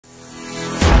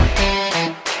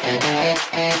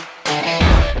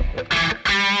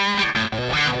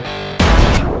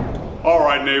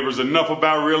neighbors, enough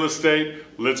about real estate.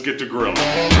 Let's get to grilling.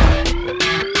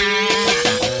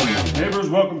 Neighbors,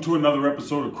 welcome to another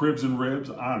episode of Cribs and Ribs.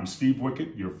 I'm Steve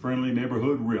Wickett, your friendly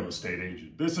neighborhood real estate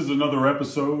agent. This is another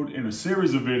episode in a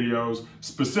series of videos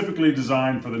specifically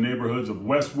designed for the neighborhoods of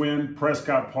Westwind,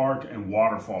 Prescott Park, and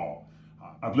Waterfall.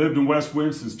 I've lived in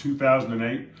Westwind since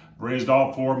 2008. Raised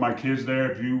all four of my kids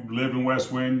there. If you live in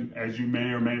Westwind, as you may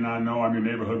or may not know, I'm your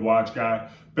neighborhood watch guy.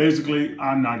 Basically,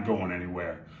 I'm not going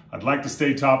anywhere. I'd like to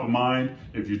stay top of mind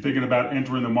if you're thinking about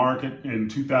entering the market in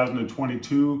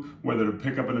 2022, whether to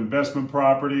pick up an investment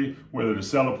property, whether to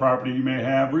sell a property you may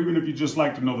have, or even if you just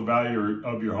like to know the value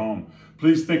of your home.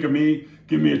 Please think of me.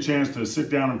 Give me a chance to sit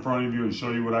down in front of you and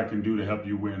show you what I can do to help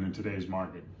you win in today's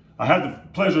market. I had the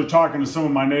pleasure of talking to some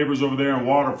of my neighbors over there in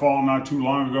Waterfall not too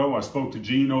long ago. I spoke to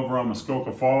Jean over on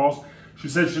Muskoka Falls. She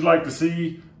said she'd like to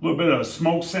see a little bit of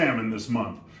smoked salmon this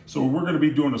month. So we're going to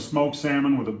be doing a smoked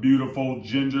salmon with a beautiful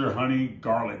ginger, honey,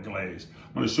 garlic glaze.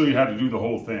 I'm going to show you how to do the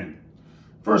whole thing.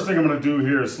 First thing I'm going to do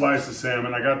here is slice the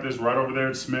salmon. I got this right over there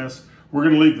at Smith's. We're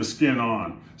going to leave the skin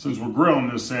on. Since we're grilling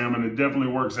this salmon, it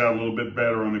definitely works out a little bit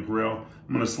better on the grill.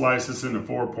 I'm going to slice this into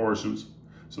 4 portions.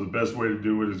 So the best way to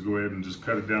do it is go ahead and just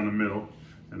cut it down the middle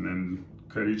and then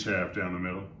cut each half down the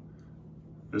middle.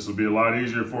 This will be a lot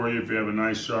easier for you if you have a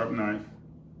nice sharp knife.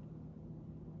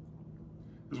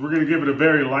 Because we're going to give it a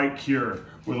very light cure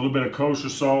with a little bit of kosher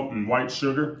salt and white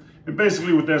sugar. And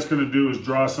basically what that's going to do is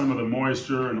draw some of the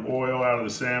moisture and oil out of the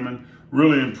salmon,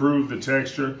 really improve the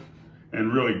texture,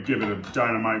 and really give it a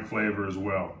dynamite flavor as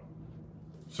well.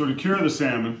 So to cure the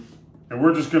salmon, and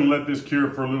we're just going to let this cure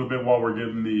for a little bit while we're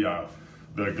getting the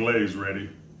glaze ready.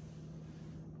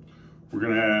 We're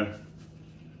going to add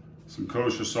some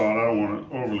kosher salt. I don't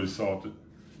want to overly salt it.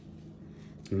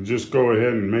 And just go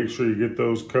ahead and make sure you get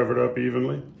those covered up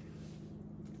evenly.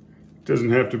 It doesn't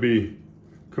have to be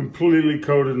completely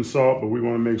coated in salt, but we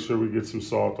want to make sure we get some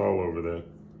salt all over that.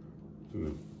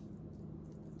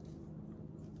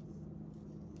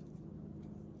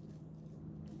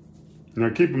 Now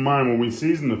keep in mind, when we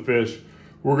season the fish,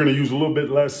 we're going to use a little bit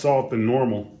less salt than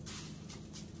normal,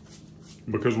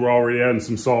 because we're already adding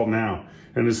some salt now.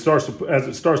 And as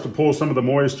it starts to pull some of the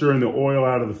moisture and the oil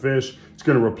out of the fish, it's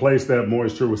going to replace that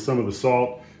moisture with some of the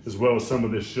salt as well as some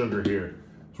of this sugar here.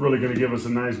 It's really going to give us a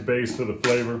nice base to the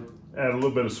flavor, add a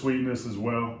little bit of sweetness as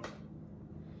well.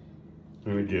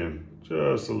 And again,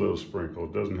 just a little sprinkle.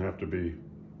 It doesn't have to be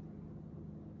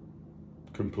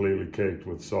completely caked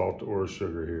with salt or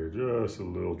sugar here. Just a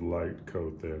little light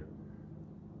coat there.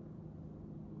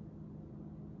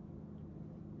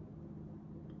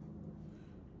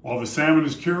 While the salmon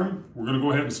is curing, we're going to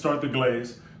go ahead and start the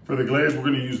glaze. For the glaze, we're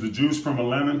going to use the juice from a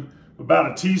lemon,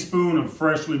 about a teaspoon of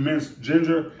freshly minced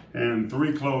ginger, and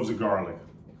 3 cloves of garlic.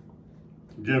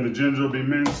 Again, the ginger will be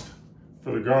minced.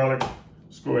 For the garlic,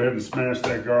 just go ahead and smash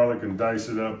that garlic and dice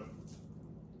it up.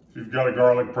 If you've got a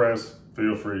garlic press,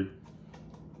 feel free.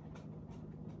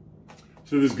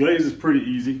 So this glaze is pretty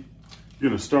easy. You're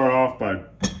going to start off by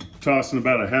tossing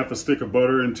about a half a stick of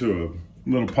butter into a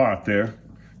little pot there.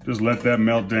 Just let that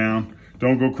melt down.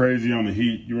 Don't go crazy on the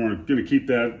heat. You want to keep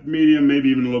that medium, maybe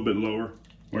even a little bit lower.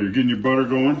 While you're getting your butter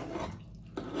going,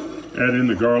 add in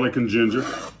the garlic and ginger.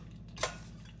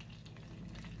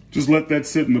 Just let that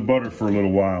sit in the butter for a little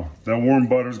while. That warm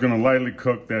butter is going to lightly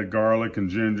cook that garlic and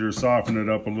ginger, soften it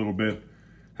up a little bit,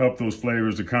 help those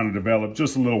flavors to kind of develop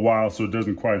just a little while so it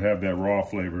doesn't quite have that raw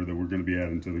flavor that we're going to be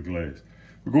adding to the glaze.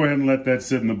 We'll go ahead and let that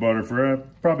sit in the butter for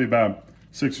probably about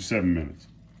 6 or 7 minutes.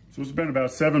 So it's been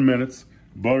about 7 minutes.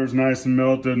 Butter's nice and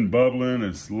melted and bubbling.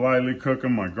 It's lightly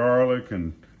cooking my garlic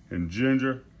and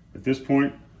ginger. At this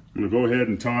point, I'm gonna go ahead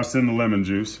and toss in the lemon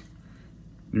juice.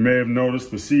 You may have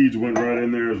noticed the seeds went right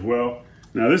in there as well.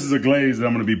 Now this is a glaze that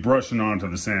I'm gonna be brushing onto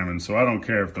the salmon, so I don't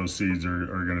care if those seeds are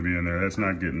gonna be in there. That's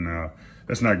not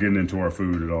getting into our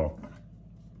food at all.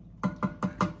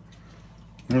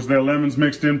 Once that lemon's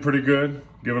mixed in pretty good,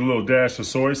 give it a little dash of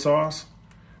soy sauce,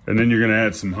 and then you're gonna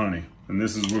add some honey. And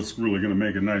this is what's really gonna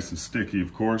make it nice and sticky,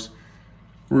 of course.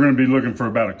 We're gonna be looking for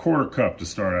about a 1/4 cup to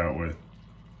start out with.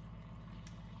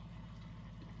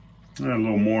 Add a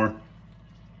little more.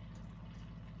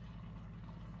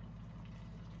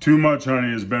 Too much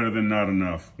honey is better than not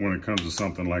enough when it comes to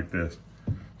something like this.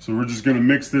 So we're just gonna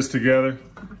mix this together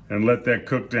and let that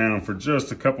cook down for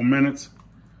just a couple minutes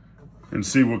and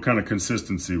see what kind of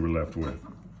consistency we're left with.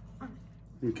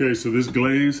 Okay, so this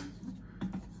glaze,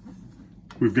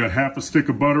 we've got half a stick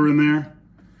of butter in there.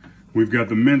 We've got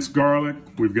the minced garlic.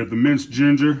 We've got the minced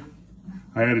ginger.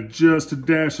 I added just a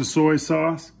dash of soy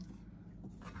sauce.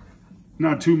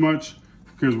 Not too much,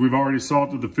 because we've already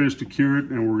salted the fish to cure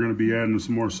it, and we're going to be adding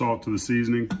some more salt to the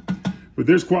seasoning. But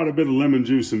there's quite a bit of lemon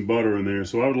juice and butter in there,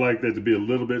 so I would like that to be a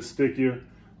little bit stickier.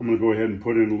 I'm gonna go ahead and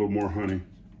put in a little more honey.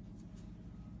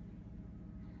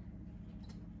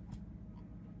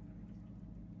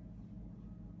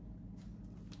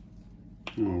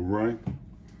 All right.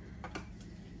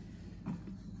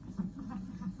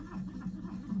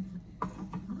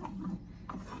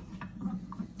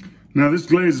 Now this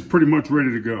glaze is pretty much ready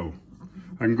to go.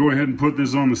 I can go ahead and put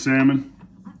this on the salmon.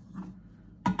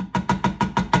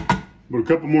 But a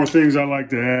couple more things I like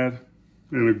to add,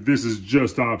 and this is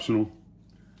just optional,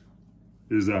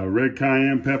 is red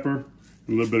cayenne pepper and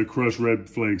a little bit of crushed red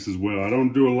flakes as well. I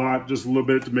don't do a lot, just a little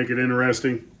bit to make it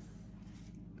interesting.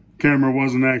 Camera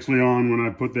wasn't actually on when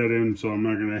I put that in, so I'm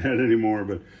not gonna add any more,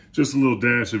 but just a little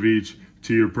dash of each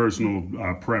to your personal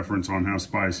preference on how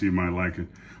spicy you might like it.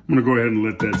 I'm gonna go ahead and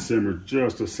let that simmer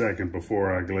just a second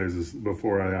before I glaze this,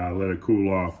 before I let it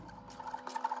cool off.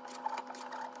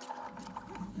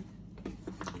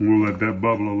 And we'll let that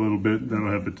bubble a little bit, that'll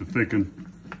help it to thicken.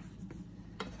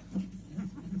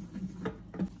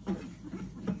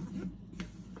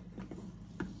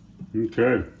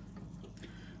 Okay.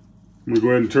 I'm gonna go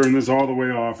ahead and turn this all the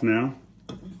way off now.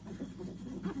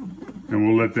 And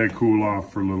we'll let that cool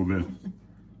off for a little bit.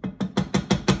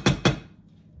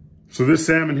 So this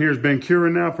salmon here has been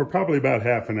curing now for probably about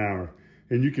half an hour.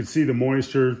 And you can see the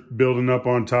moisture building up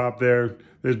on top there.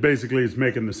 It's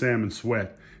making the salmon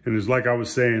sweat. And it's like I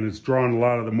was saying, it's drawing a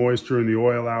lot of the moisture and the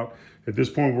oil out. At this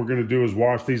point, what we're gonna do is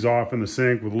wash these off in the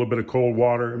sink with a little bit of cold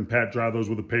water and pat dry those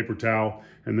with a paper towel.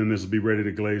 And then this will be ready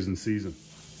to glaze and season.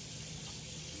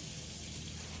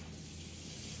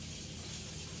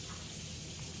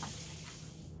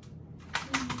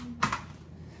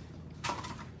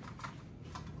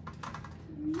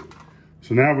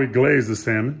 So now we glaze the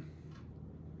salmon.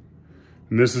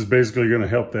 And this is basically gonna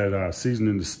help that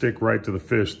seasoning to stick right to the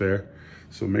fish there.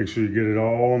 So make sure you get it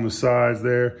all on the sides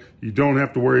there. You don't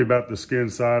have to worry about the skin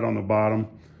side on the bottom.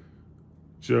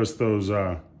 Just those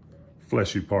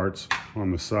fleshy parts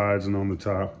on the sides and on the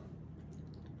top.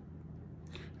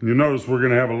 And you'll notice we're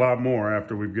gonna have a lot more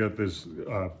after we've got this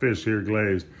fish here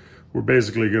glazed. We're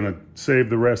basically gonna save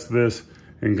the rest of this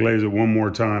and glaze it one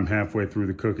more time halfway through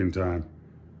the cooking time.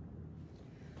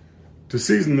 To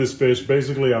season this fish,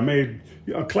 basically I made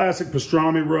a classic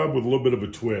pastrami rub with a little bit of a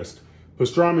twist.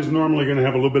 Pastrami is normally gonna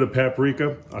have a little bit of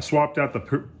paprika. I swapped out the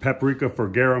paprika for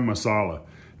garam masala.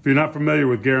 If you're not familiar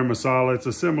with garam masala, it's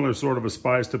a similar sort of a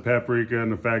spice to paprika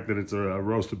in the fact that it's a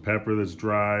roasted pepper that's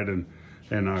dried and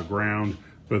ground.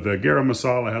 But the garam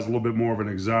masala has a little bit more of an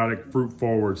exotic,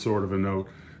 fruit-forward sort of a note.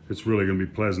 It's really gonna be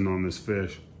pleasant on this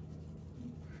fish.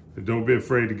 But don't be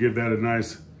afraid to give that a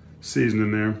nice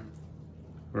seasoning there.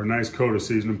 Or a nice coat of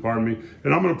seasoning, pardon me.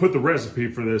 And I'm gonna put the recipe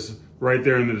for this right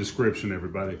there in the description,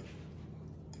 everybody.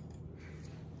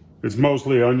 It's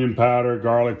mostly onion powder,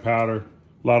 garlic powder,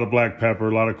 a lot of black pepper,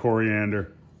 a lot of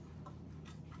coriander.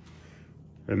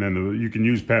 And then you can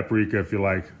use paprika if you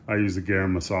like. I use the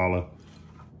garam masala. A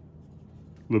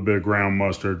little bit of ground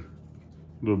mustard,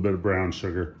 a little bit of brown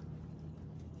sugar.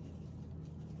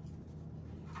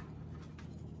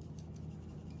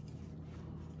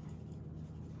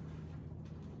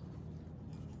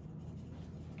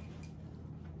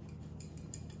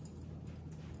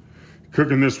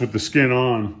 Cooking this with the skin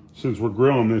on, since we're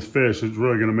grilling this fish, it's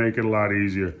really gonna make it a lot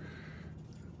easier.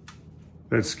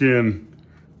 That skin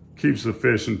keeps the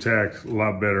fish intact a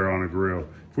lot better on a grill.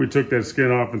 If we took that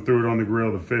skin off and threw it on the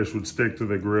grill, the fish would stick to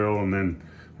the grill, and then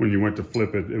when you went to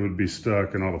flip it, it would be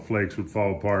stuck and all the flakes would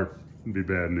fall apart. It'd be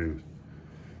bad news.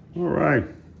 All right,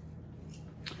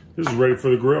 this is ready for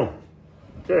the grill.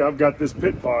 Okay, I've got this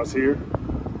pit pause here.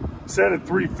 Set at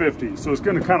 350, so it's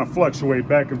gonna kind of fluctuate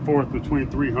back and forth between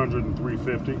 300 and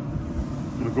 350.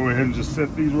 I'm gonna go ahead and just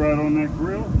set these right on that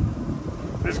grill.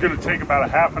 This is gonna take about a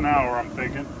half an hour, I'm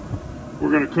thinking.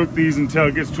 We're gonna cook these until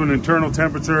it gets to an internal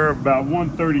temperature of about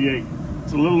 138.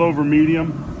 It's a little over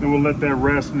medium, then we'll let that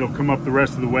rest and it'll come up the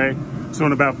rest of the way. So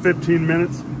in about 15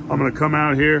 minutes, I'm gonna come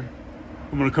out here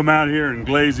and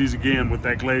glaze these again with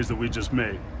that glaze that we just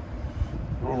made.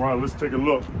 All right, let's take a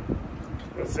look.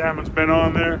 The salmon's been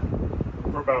on there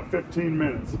for about 15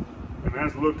 minutes and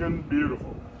that's looking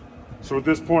beautiful. So at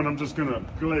this point, I'm just gonna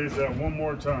glaze that one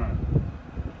more time.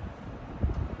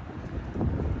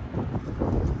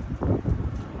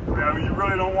 Now you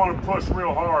really don't want to push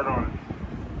real hard on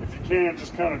it. If you can,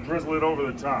 just kind of drizzle it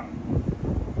over the top.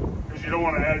 Because you don't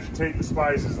want to agitate the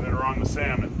spices that are on the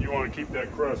salmon. You want to keep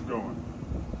that crust going.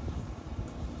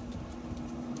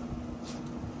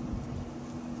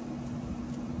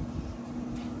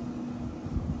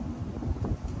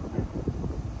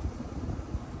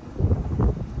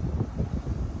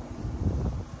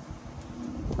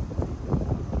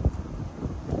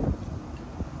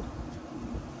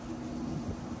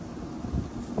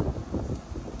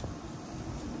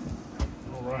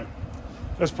 right.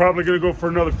 That's probably going to go for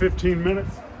another 15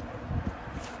 minutes.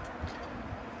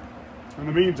 In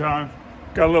the meantime,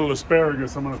 got a little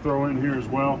asparagus I'm going to throw in here as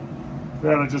well.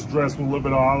 That I just dressed with a little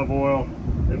bit of olive oil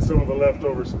and some of the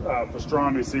leftover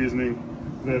pastrami seasoning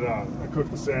that I cooked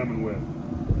the salmon with.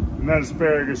 And that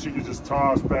asparagus you can just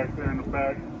toss back there in the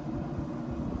back.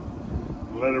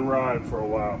 Let it ride for a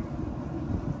while.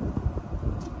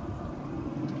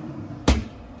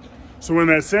 So when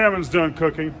that salmon's done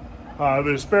cooking,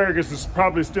 the asparagus is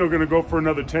probably still going to go for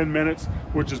another 10 minutes,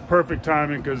 which is perfect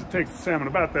timing because it takes the salmon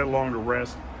about that long to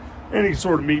rest. Any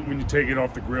sort of meat, when you take it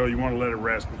off the grill, you want to let it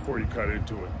rest before you cut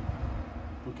into it.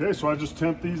 Okay, so I just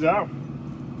temp these out.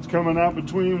 It's coming out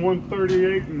between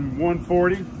 138 and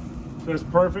 140. That's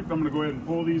perfect. I'm going to go ahead and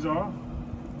pull these off.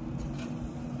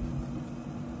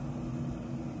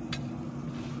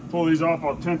 Pull these off.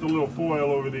 I'll tent a little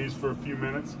foil over these for a few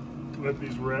minutes. Let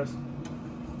these rest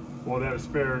while that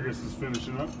asparagus is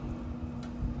finishing up.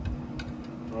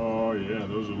 Oh yeah,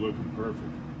 those are looking perfect.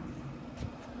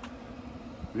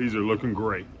 These are looking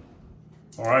great.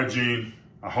 All right, Gene,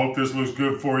 I hope this looks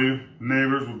good for you.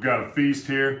 Neighbors, we've got a feast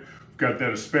here. We've got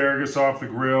that asparagus off the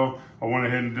grill. I went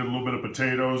ahead and did a little bit of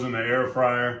potatoes in the air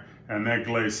fryer, and that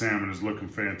glazed salmon is looking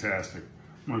fantastic.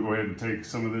 I'm gonna go ahead and take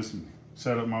some of this and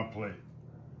set up my plate.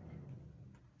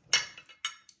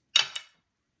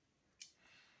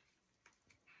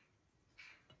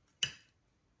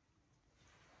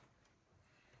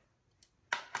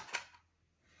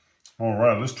 All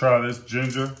right, let's try this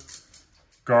ginger,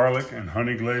 garlic, and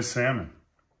honey glazed salmon.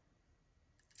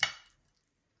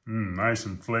 Nice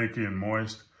and flaky and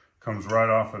moist. Comes right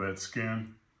off of that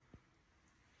skin.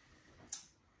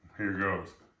 Here goes.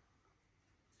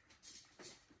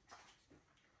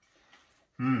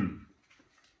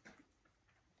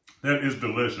 That is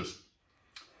delicious.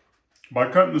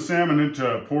 By cutting the salmon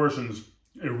into portions,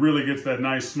 it really gets that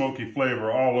nice smoky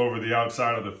flavor all over the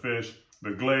outside of the fish. The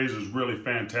glaze is really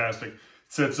fantastic.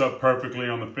 Sits up perfectly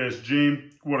on the fish. Gene,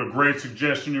 what a great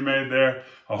suggestion you made there.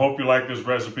 I hope you like this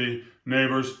recipe.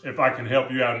 Neighbors, if I can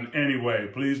help you out in any way,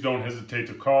 please don't hesitate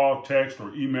to call, text,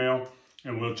 or email,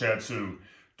 and we'll chat soon.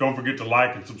 Don't forget to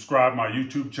like and subscribe my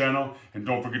YouTube channel, and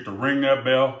don't forget to ring that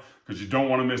bell because you don't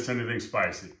want to miss anything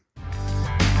spicy.